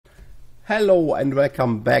Hello and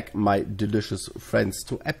welcome back, my delicious friends,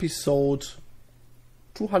 to episode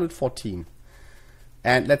 214.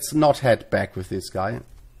 And let's not head back with this guy.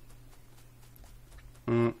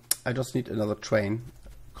 I just need another train.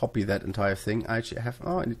 Copy that entire thing. I actually have...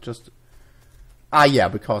 Oh, I need just... Ah, yeah,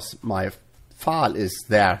 because my file is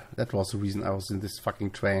there. That was the reason I was in this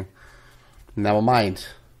fucking train. Never mind.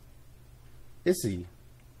 Is he?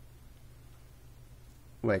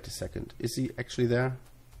 Wait a second. Is he actually there?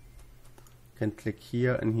 Can click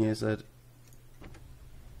here and here's it.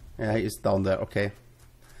 Yeah, he is down there. Okay.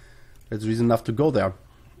 That's reason enough to go there.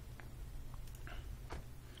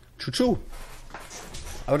 Choo-choo.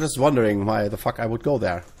 I was just wondering why the fuck I would go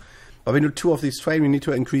there. But we need 2 of these trains. We need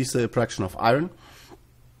to increase the production of iron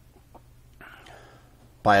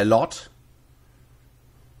by a lot.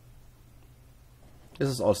 This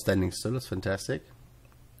is all standing still. It's fantastic.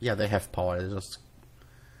 Yeah, they have power. They just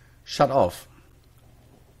shut off.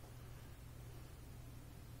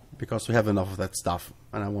 Because we have enough of that stuff.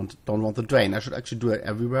 And I don't want the drain. I should actually do it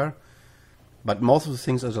everywhere. But most of the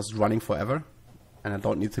things are just running forever. And I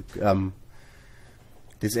don't need to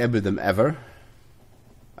disable them ever.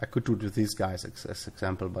 I could do it with these guys as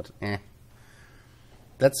example, but eh.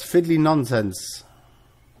 That's fiddly nonsense.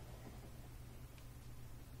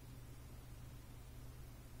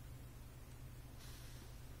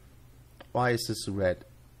 Why is this red?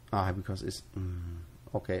 Ah, because it's...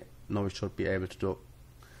 okay, now we should be able to do...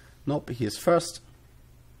 Nope, he is first.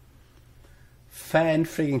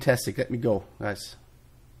 Fan-frigging-tastic. Let me go, guys.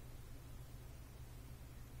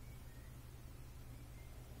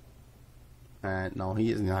 And now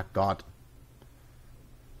he is not God.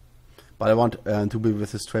 But I want to be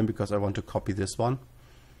with this train because I want to copy this one.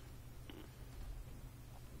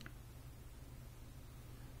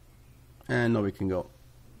 And now we can go.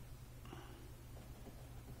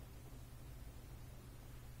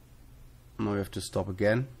 Now we have to stop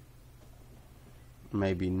again.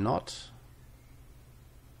 Maybe not.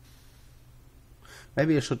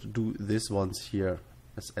 Maybe I should do this ones here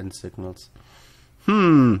as end signals.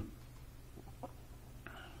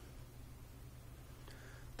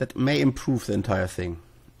 That may improve the entire thing.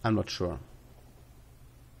 I'm not sure.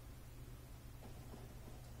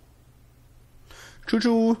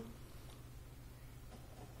 Choo-choo!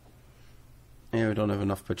 Yeah, we don't have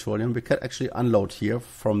enough petroleum. We can actually unload here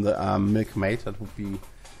from the milkmaid. That would be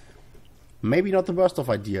maybe not the worst of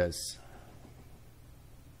ideas.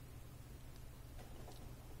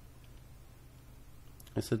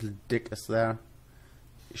 This little dick is there.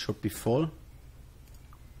 It should be full.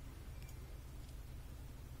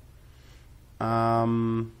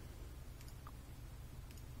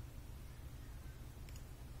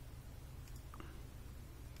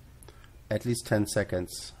 At least 10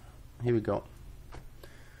 seconds. Here we go.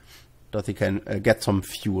 That he can get some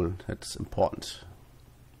fuel. That's important.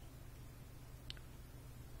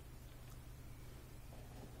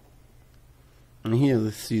 And here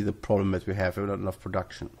we see the problem that we have. We don't have enough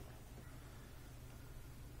production.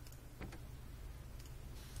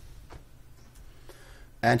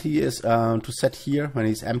 And he is to set here when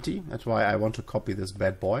he's empty. That's why I want to copy this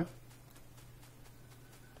bad boy.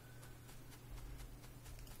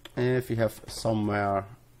 And if you have somewhere,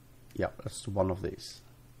 yeah, let's do one of these.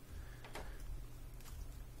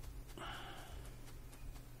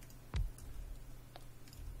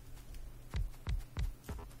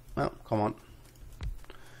 Well, come on.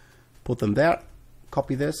 Put them there.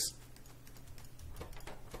 Copy this.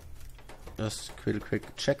 Just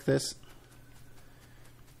quick check this.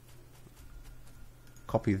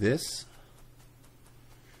 Copy this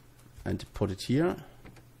and put it here.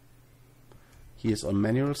 He is on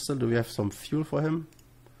manual still. Do we have some fuel for him?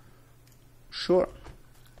 Sure.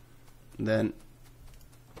 Then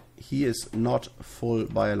he is not full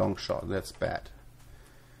by a long shot. That's bad.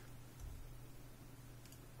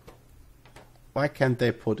 Why can't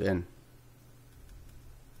they put in?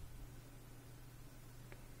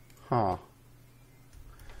 Huh.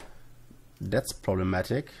 That's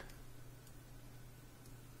problematic.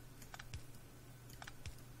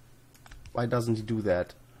 Why doesn't he do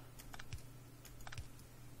that?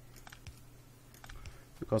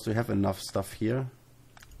 Because we have enough stuff here.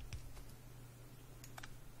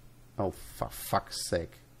 Oh, for fuck's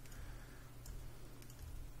sake.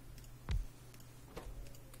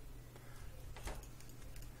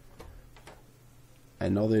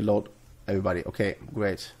 And now they load everybody. Okay,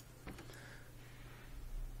 great.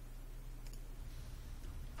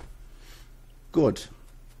 Good.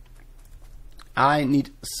 I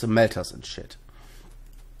need smelters and shit.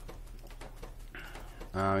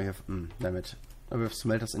 We have, damn it. We have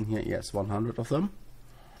smelters in here. Yes, 100 of them.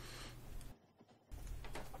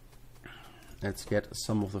 Let's get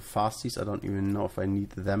some of the fasties. I don't even know if I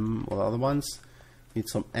need them or the other ones. Need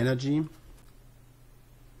some energy.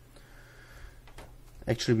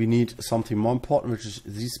 Actually, we need something more important, which is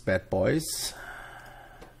these bad boys.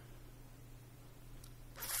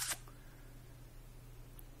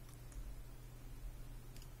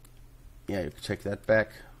 Yeah, you can check that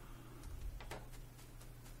back.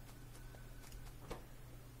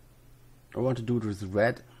 I want to do it with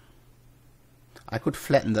red. I could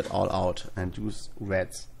flatten that all out and use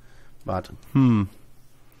reds, but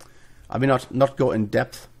I mean not go in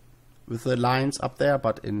depth with the lines up there,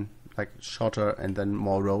 but in like shorter and then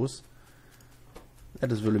more rows.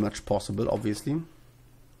 That is really much possible, obviously.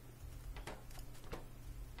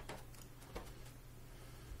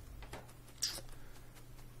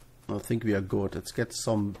 I think we are good. Let's get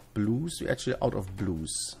some blues. We're actually out of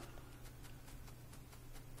blues.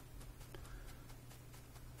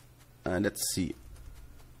 And let's see.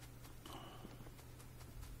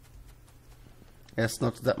 There's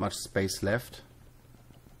not that much space left.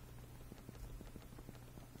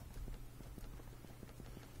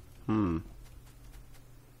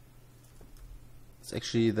 It's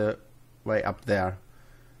actually the way up there.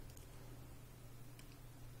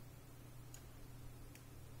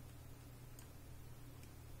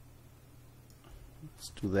 Let's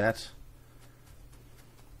do that.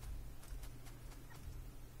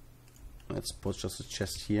 Let's put just a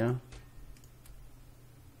chest here.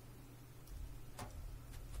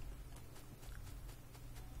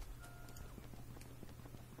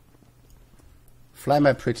 Fly,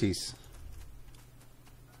 my pretties.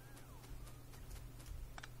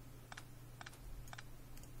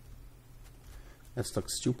 Let's look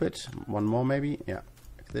stupid. One more maybe. Yeah,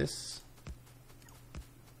 like this.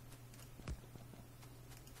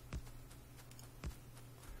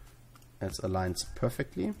 That aligns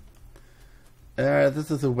perfectly.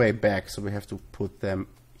 This is the way back, so we have to put them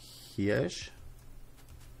here-ish.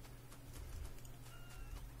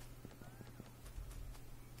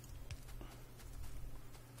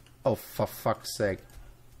 Oh, for fuck's sake.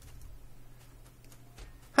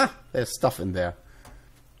 Ha! There's stuff in there.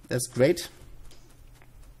 That's great.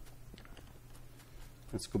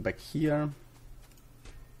 Let's go back here.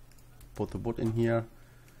 Put the wood in here.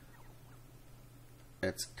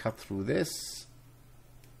 Let's cut through this.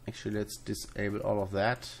 Actually, let's disable all of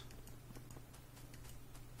that.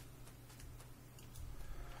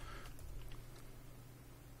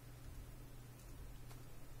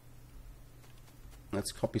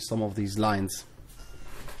 Let's copy some of these lines.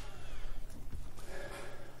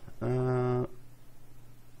 We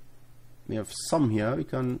have some here we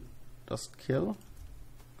can just kill.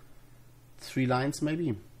 3 lines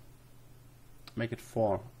maybe. Make it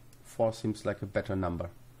 4. 4 seems like a better number.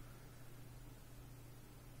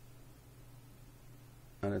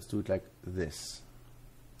 And let's do it like this.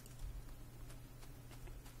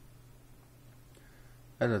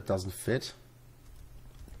 And that doesn't fit.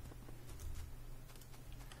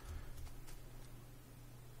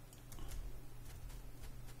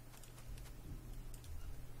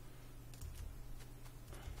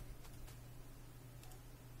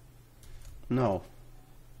 No.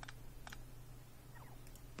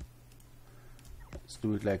 Let's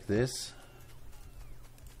do it like this.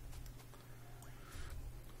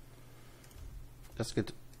 Just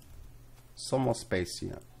get some more space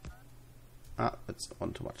here. Ah, that's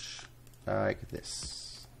one too much. Like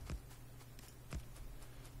this.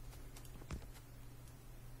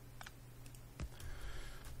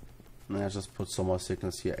 And I just put some more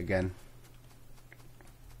signals here again.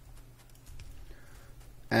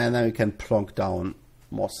 And then we can plonk down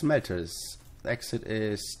more smelters. The exit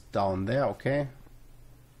is down there, okay.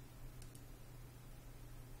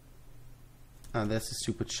 And there's a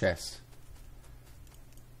stupid chest.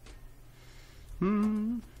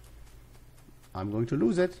 I'm going to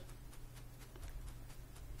lose it.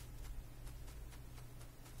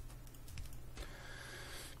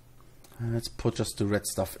 Let's put just the red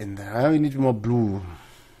stuff in there. We need more blue.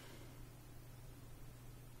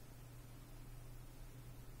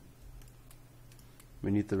 We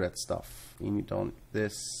need the red stuff. We don't need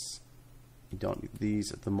this. We don't need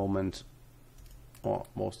these at the moment. Or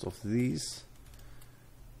most of these.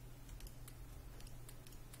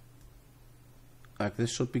 Like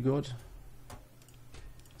this should be good.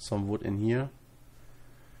 Some wood in here.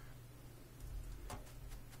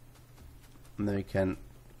 And then we can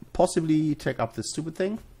possibly take up this stupid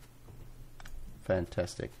thing.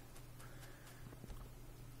 Fantastic.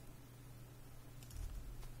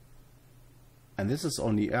 And this is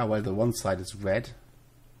only while the one side is red.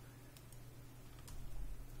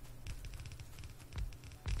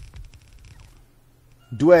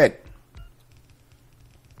 Do it!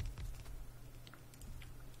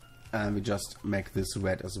 And we just make this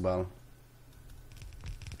red as well.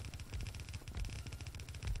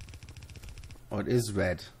 Oh, it is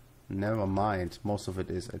red. Never mind. Most of it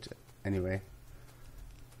is anyway.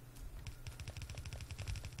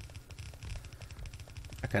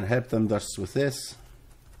 I can help them just with this.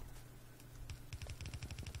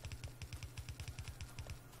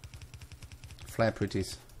 Fly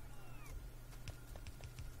pretties.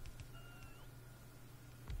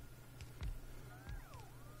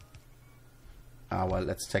 Ah, well,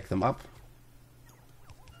 let's take them up.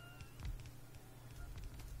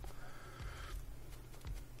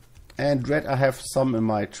 And red, I have some in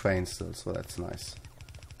my train still, so that's nice.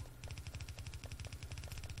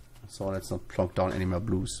 So let's not plonk down any more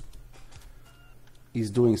blues. He's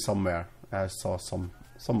doing somewhere. I saw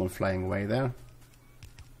someone flying away there.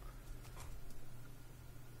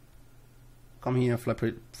 Come here,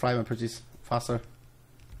 fly my pretties faster.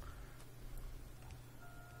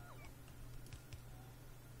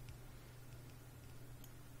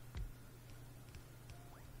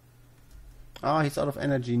 Ah, he's out of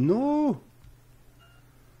energy. No!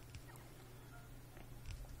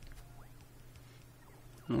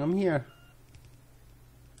 I'm here.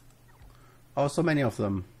 Oh, so many of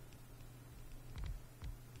them.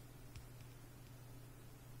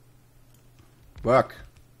 Work.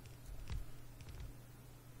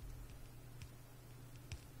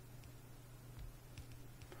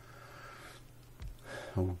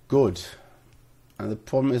 Oh, good. And the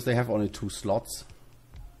problem is they have only 2 slots.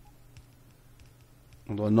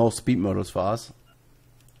 There are no speed models for us.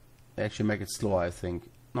 They actually make it slower, I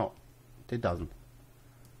think. No, it doesn't.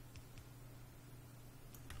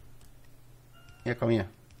 Yeah, come here.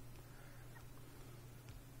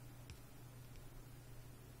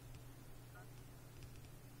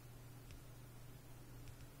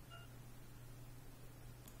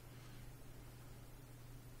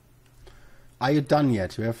 Are you done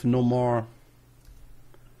yet? We have no more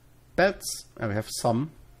belts. We have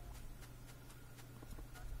some.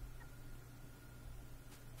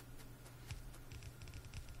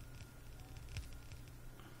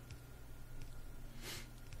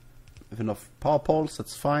 With enough power poles,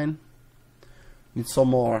 that's fine. Need some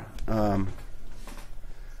more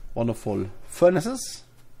wonderful furnaces.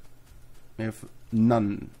 We have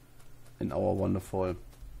none in our wonderful.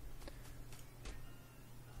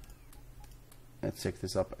 Let's take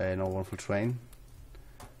this up in our wonderful train.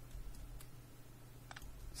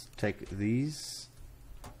 Let's take these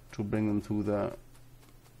to bring them to the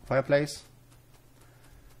fireplace.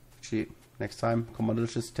 Actually, next time, come on,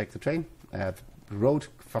 delicious, take the train. I have road,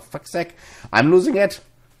 for fuck's sake. I'm losing it.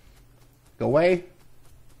 Go away.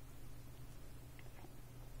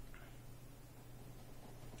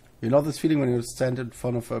 You know this feeling when you stand in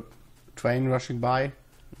front of a train rushing by?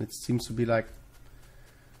 It seems to be like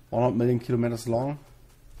 100 million kilometers long.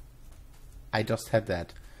 I just had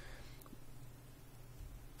that.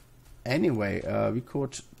 Anyway, we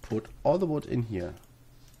could put all the wood in here.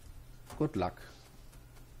 Good luck.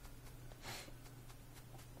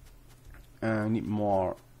 I need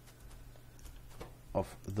more of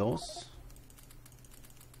those.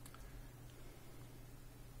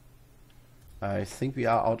 I think we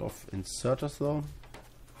are out of inserters though.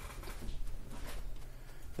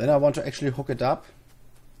 Then I want to actually hook it up.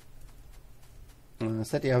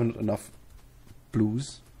 Said you haven't enough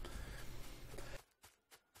blues.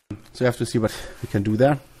 So you have to see what we can do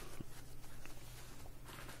there.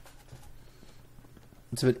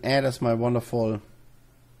 It's a bit add as my wonderful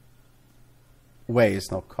way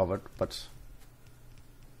is now covered, but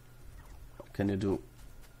what can you do?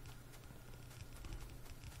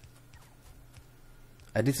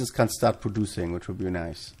 At least this can start producing, which would be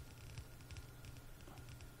nice.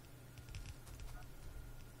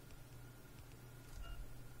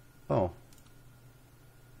 Oh.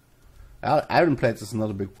 Iron plates is not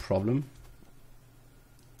a big problem.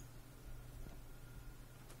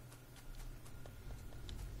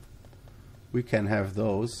 We can have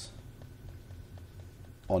those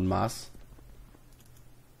en masse.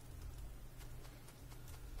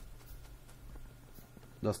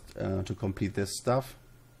 Just to complete this stuff.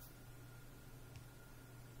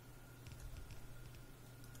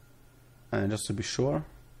 And just to be sure.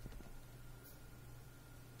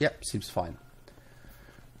 Yep, seems fine.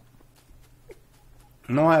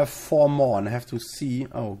 Now I have 4 more and I have to see.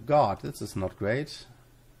 Oh god, this is not great.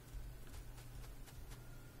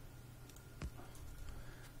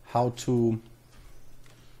 How to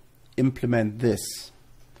implement this.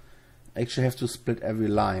 I actually have to split every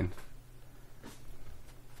line,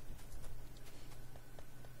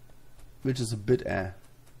 which is a bit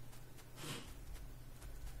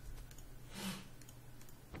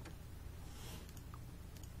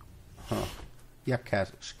Huh. Yeah,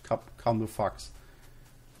 cat. Calm the fucks.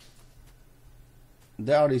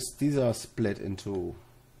 There are these are split into.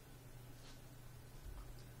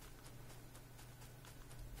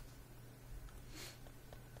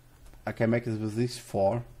 I can make this with these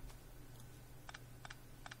 4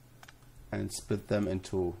 and split them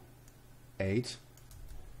into 8.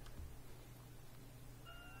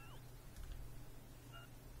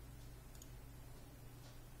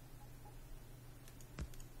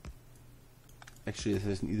 Actually,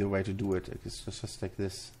 there's either way to do it. It's just like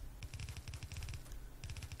this.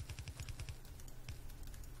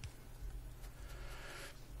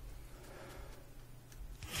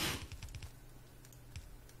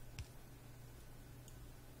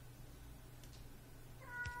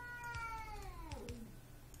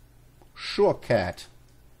 Sure, cat.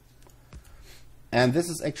 And this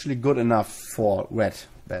is actually good enough for red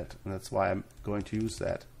bed, and that's why I'm going to use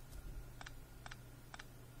that.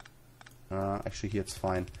 Actually, here it's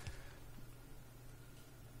fine.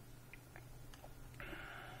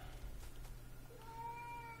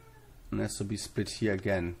 And it has to be split here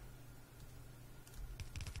again.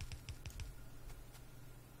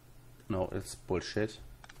 No, it's bullshit.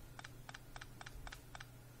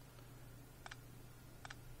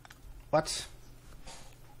 What?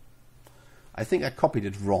 I think I copied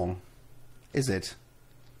it wrong. Is it?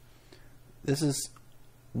 This is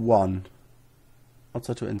 1.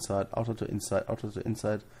 Outside to inside, outer to inside, outer to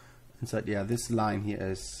inside, inside. Yeah, this line here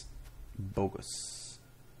is bogus.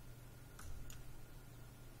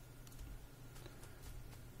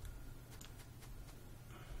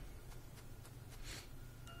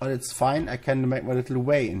 But it's fine. I can make my little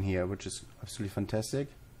way in here, which is absolutely fantastic.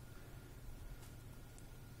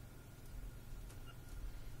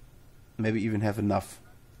 Maybe even have enough.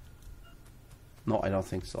 No, I don't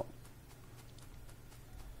think so.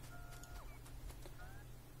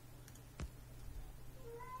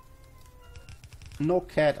 No,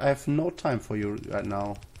 cat, I have no time for you right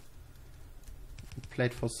now. You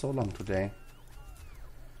played for so long today.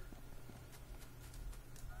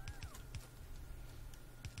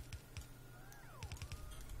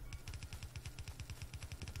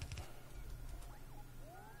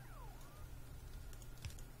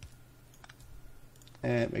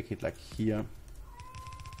 And make it like here.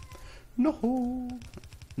 No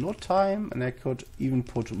time, and I could even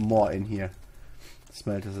put more in here.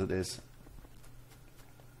 Smelt as it is.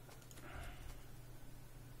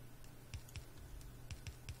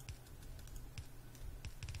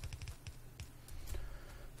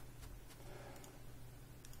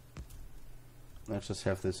 Let's just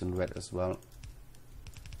have this in red as well.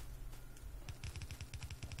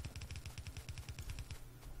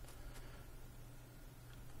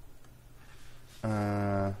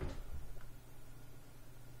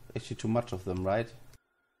 Actually too much of them, right?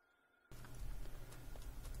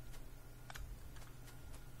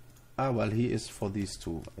 Ah, well, he is for these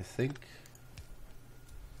two, I think.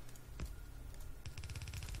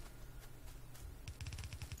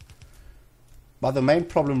 But the main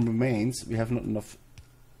problem remains, we have not enough,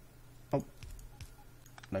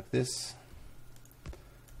 like this.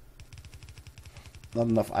 Not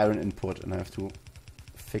enough iron input, and I have to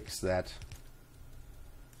fix that.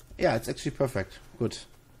 Yeah, it's actually perfect. Good.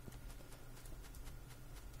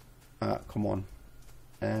 Come on.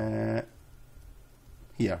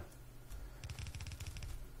 Here.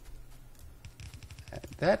 And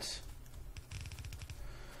that.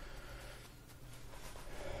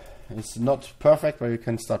 It's not perfect, but you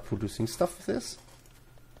can start producing stuff with this.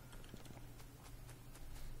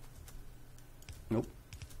 Nope.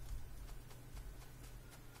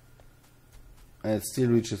 And it still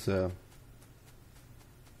reaches a...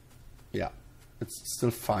 Yeah, it's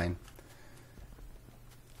still fine.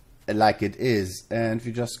 Like it is. And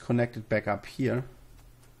we just connect it back up here.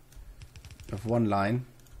 With one line.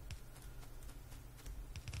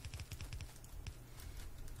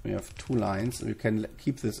 We have two lines. We can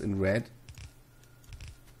keep this in red.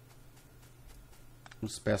 To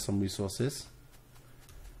spare some resources.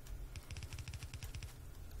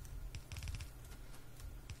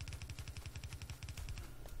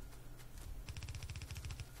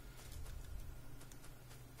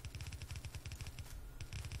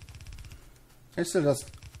 It's still just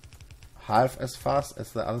half as fast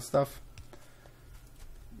as the other stuff.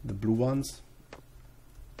 The blue ones.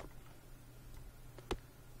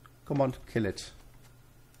 Come on, kill it.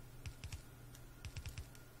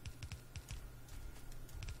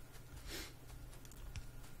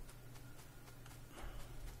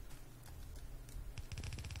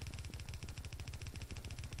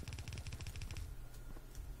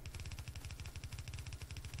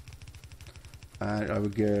 And I will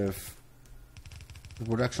give The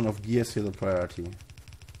production of gears here the priority.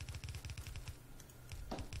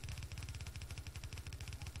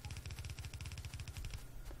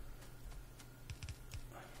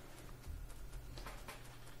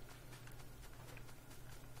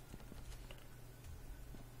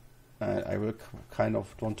 And I will kind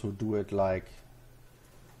of want to do it like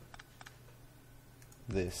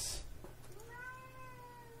this.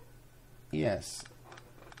 Yes.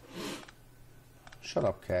 Shut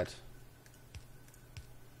up, cat.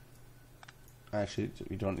 Actually,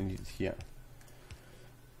 we don't need it here.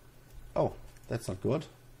 Oh, that's not good.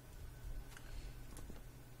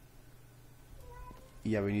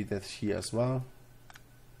 Yeah, we need that here as well.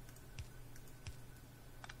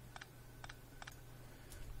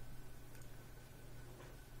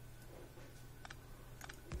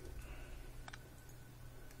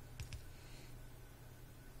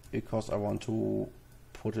 Because I want to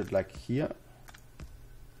put it like here.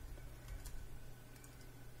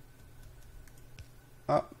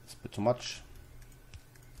 Ah, it's a bit too much.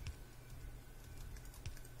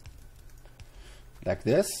 Like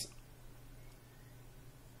this.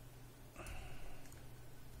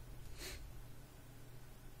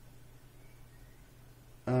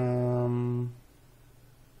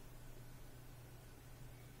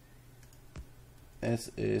 This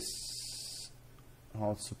is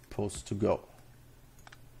how it's supposed to go.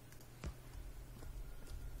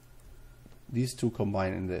 These two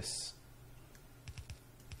combine in this.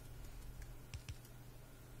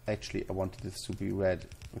 Actually, I wanted this to be red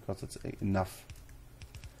because it's enough.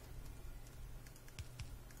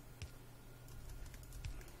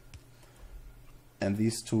 And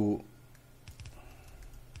these two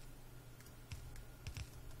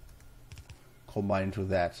combine into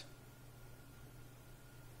that.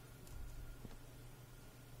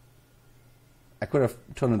 I could have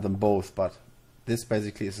turned them both, but this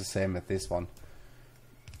basically is the same as this one.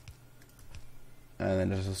 And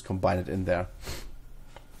then I just combine it in there.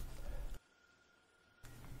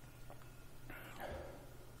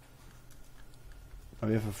 Now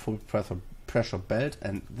we have a full pressure belt,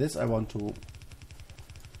 and this I want to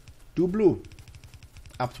do blue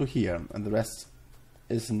up to here, and the rest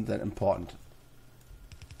isn't that important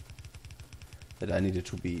that I need it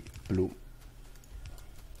to be blue.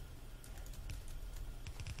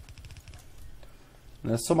 And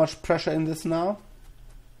there's so much pressure in this now.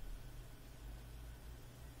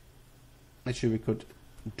 Actually, we could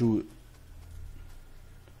do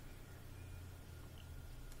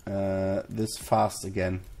this fast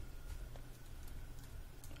again.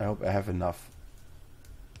 I hope I have enough.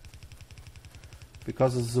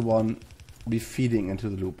 Because this is the one we're feeding into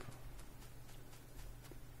the loop.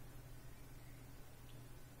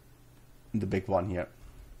 The big one here.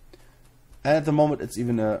 And at the moment it's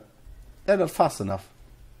even they're not fast enough.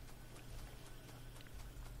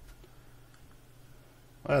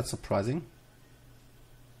 Well, that's surprising.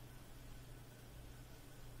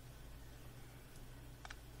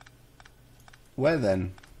 Well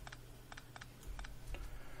then.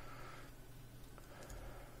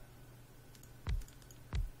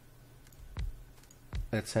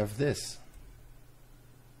 Let's have this.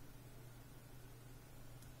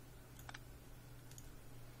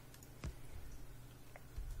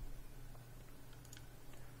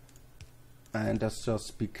 And let's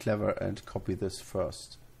just be clever and copy this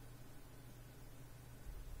first.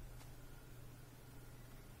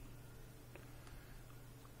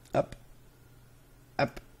 Up,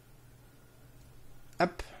 up,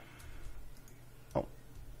 up. Oh,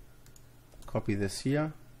 copy this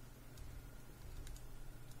here.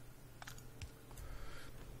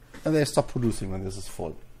 And they stop producing when this is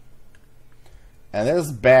full. And that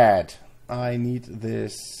is bad. I need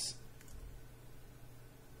this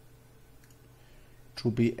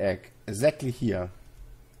to be exactly here.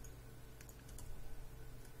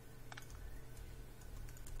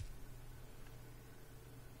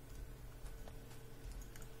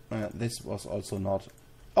 This was also not.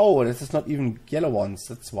 Oh, this is not even yellow ones.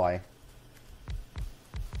 That's why.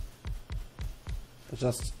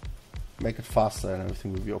 Just make it faster and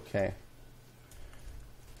everything will be okay.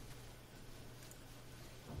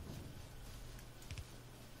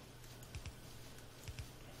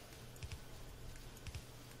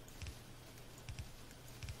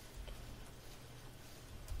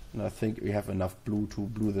 And I think we have enough blue to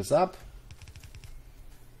blue this up.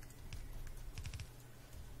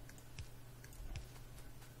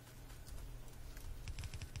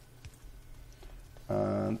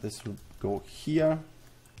 And this will go here.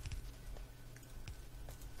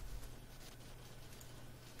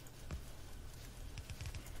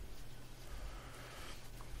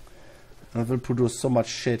 And it will produce so much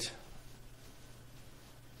shit.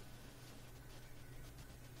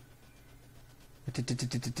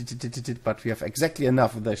 but we have exactly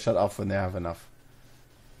enough and they shut off when they have enough.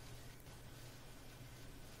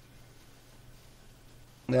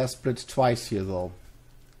 They're split twice here though.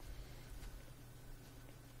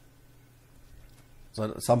 So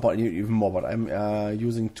at some point even more, but I'm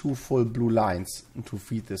using 2 full blue lines to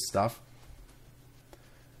feed this stuff.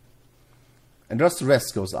 And just the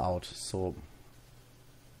rest goes out, so...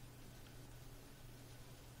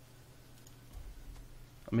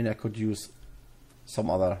 I mean, I could use some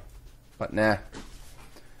other, but nah.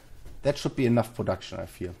 That should be enough production, I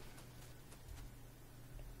feel.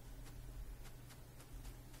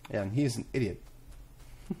 Yeah, and he's an idiot.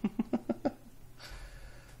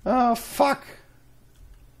 Oh, fuck!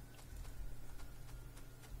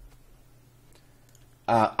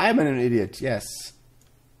 I'm an idiot, yes.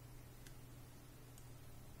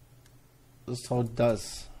 That's how it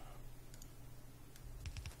does.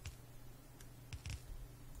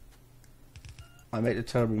 I made a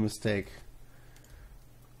terrible mistake.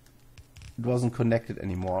 It wasn't connected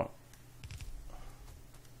anymore.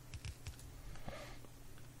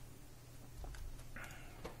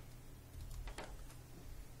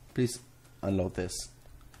 Please unload this.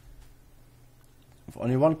 If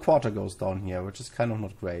only 1/4 goes down here, which is kind of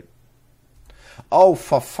not great. Oh,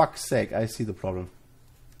 for fuck's sake, I see the problem.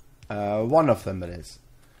 One of them it is.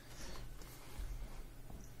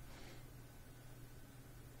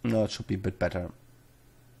 No, it should be a bit better.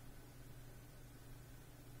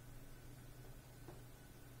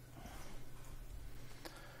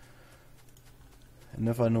 And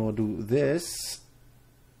if I now do this...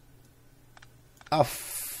 Oh,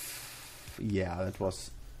 yeah, that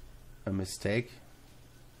was a mistake.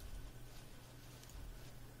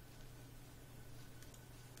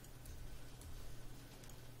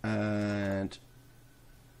 And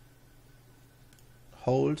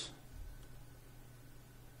hold.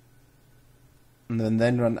 And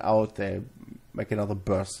then run out there, make another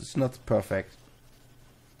burst. It's not perfect.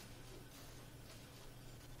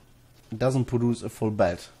 It doesn't produce a full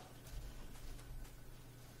belt.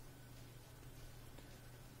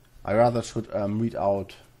 I rather should read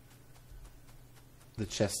out the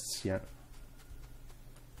chests here.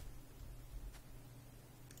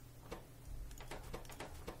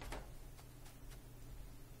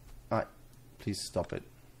 Please stop it.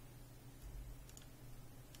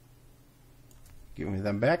 Give me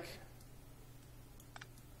them back.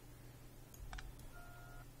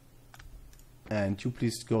 And you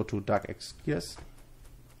please go to Dark X Gears.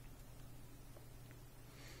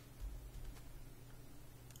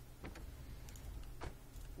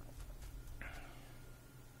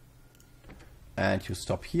 And you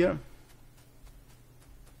stop here.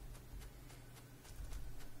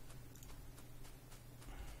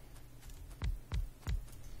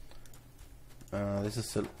 This is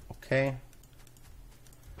still okay.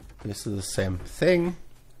 This is the same thing.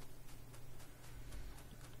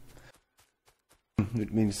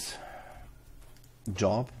 It means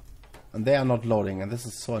job. And they are not loading, and this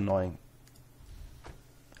is so annoying.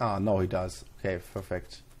 Ah, no, he does. Okay,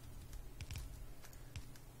 perfect.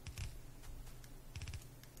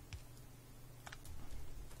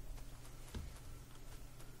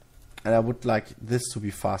 And I would like this to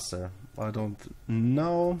be faster. I don't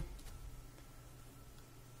know.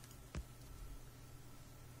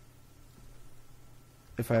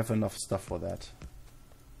 If I have enough stuff for that.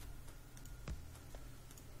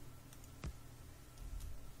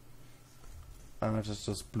 I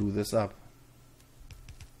just blew this up.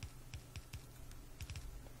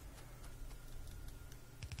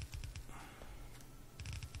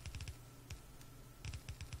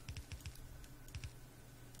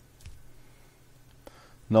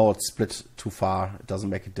 No, it's split too far. It doesn't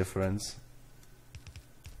make a difference.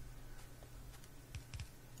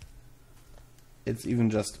 It's even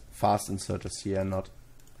just fast inserters here, not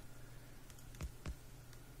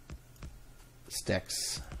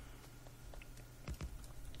stacks.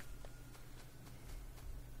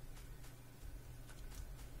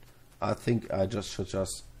 I think I should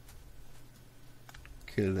just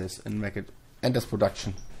kill this and make it end as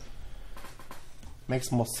production.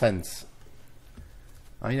 Makes more sense.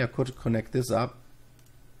 I could connect this up.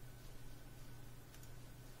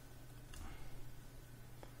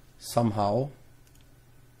 Somehow.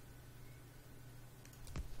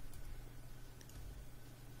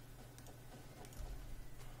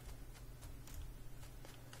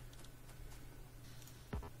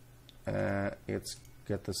 Let's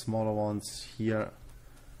get the smaller ones here.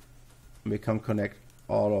 We can connect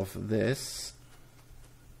all of this.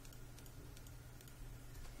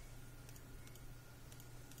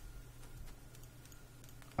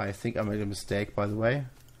 I think I made a mistake, by the way.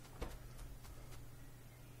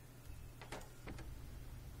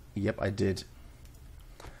 Yep, I did.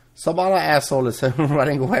 Some other asshole is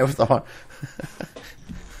running away with our...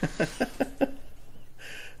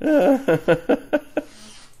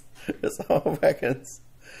 It's our wagons.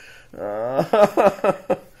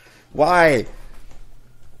 Why?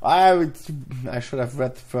 I should have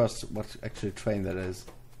read first what actually train that is.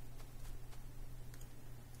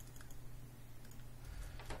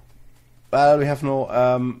 Well, we have no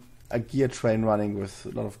a gear train running with a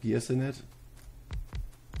lot of gears in it,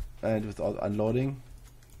 and without unloading.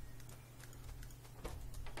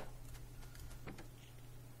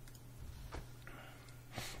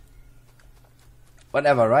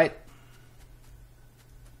 Whatever, right?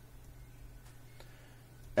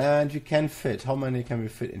 And we can fit. How many can we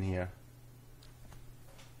fit in here?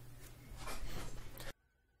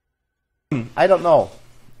 I don't know.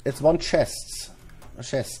 It's one chest. A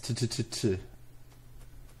chest.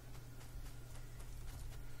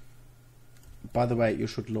 By the way, you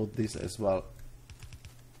should load this as well.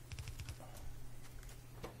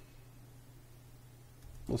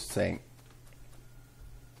 Was saying.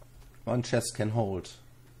 One chest can hold.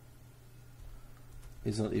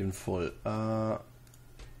 It's not even full.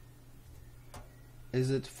 Is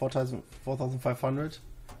it 4,500?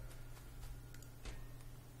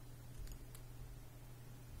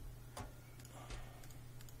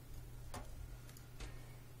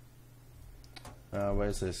 Where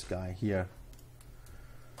is this guy? Here.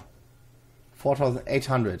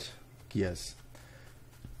 4,800 gears.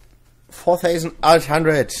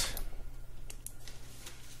 4,800.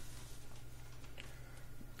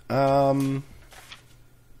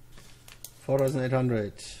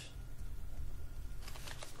 4,800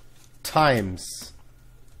 times,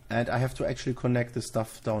 and I have to actually connect the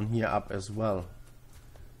stuff down here up as well.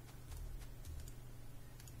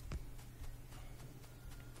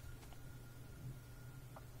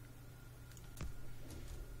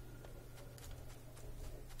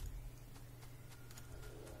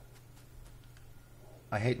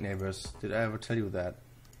 I hate neighbors. Did I ever tell you that?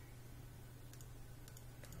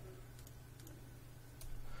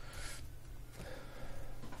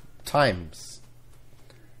 Times.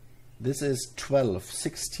 This is 12,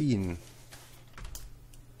 16.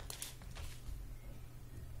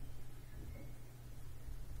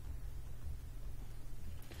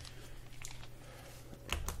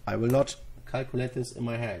 I will not calculate this in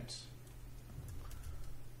my head.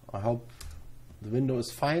 I hope the window is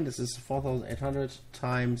fine. This is 4,800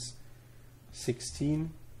 times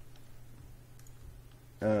 16.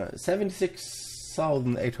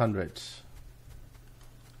 76,800.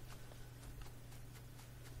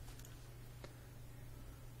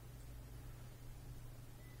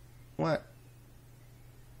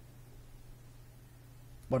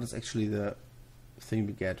 What is actually the thing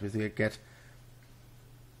we get? We get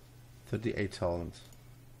 38,000.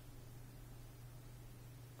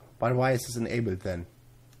 But why is this enabled then?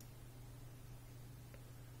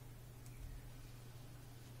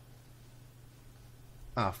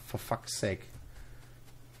 Ah, for fuck's sake.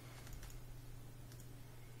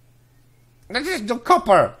 That is the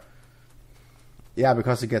copper! Yeah,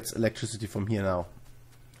 because it gets electricity from here now.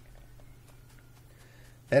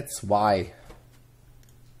 That's why.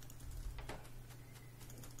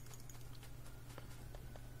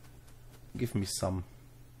 Give me some.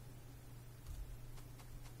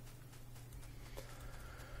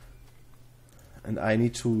 And I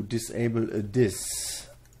need to disable this.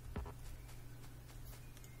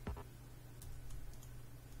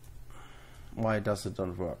 Why does it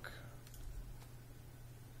not work?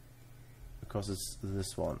 Because it's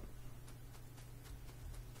this one.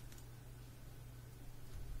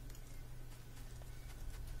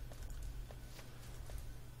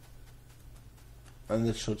 And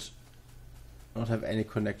it should not have any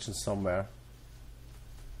connection somewhere.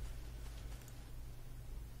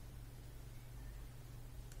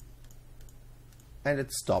 And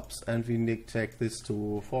it stops, and we need to take this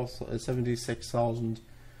to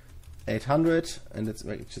 76,800, and it's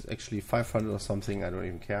actually 500 or something. I don't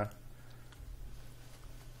even care.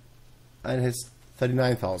 And it has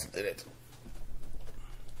 39,000 in it.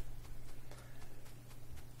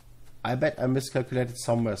 I bet I miscalculated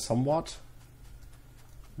somewhere somewhat.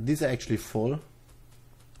 These are actually full.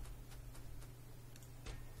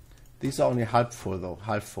 These are only half full though.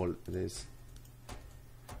 Half full it is.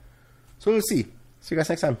 So we'll see. See you guys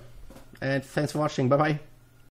next time. And thanks for watching. Bye bye.